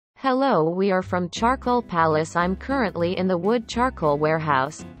Hello, we are from CharcoalPalace. I'm currently in the wood charcoal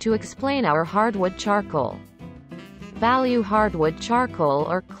warehouse, to explain our hardwood charcoal. Value: hardwood charcoal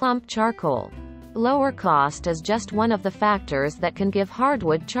or clump charcoal. Lower cost is just one of the factors that can give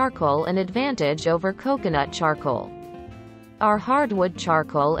hardwood charcoal an advantage over coconut charcoal. Our hardwood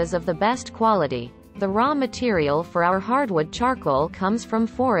charcoal is of the best quality. The raw material for our hardwood charcoal comes from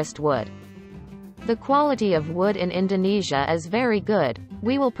forest wood. The quality of wood in Indonesia is very good.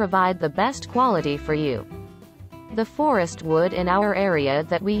 We will provide the best quality for you. The forest wood in our area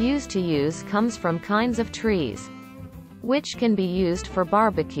that we use comes from kinds of trees, which can be used for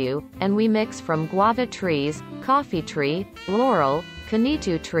barbecue, and we mix from guava trees, coffee tree, laurel,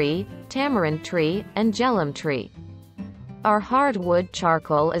 kanitu tree, tamarind tree, and gelim tree. Our hardwood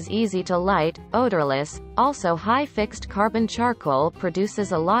charcoal is easy to light, odorless, also high fixed carbon charcoal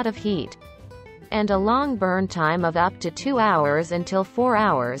produces a lot of heat, and a long burn time of up to 2 hours until 4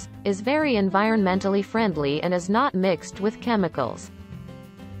 hours, is very environmentally friendly and is not mixed with chemicals.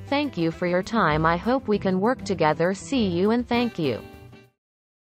 Thank you for your time. I hope we can work together. See you and thank you.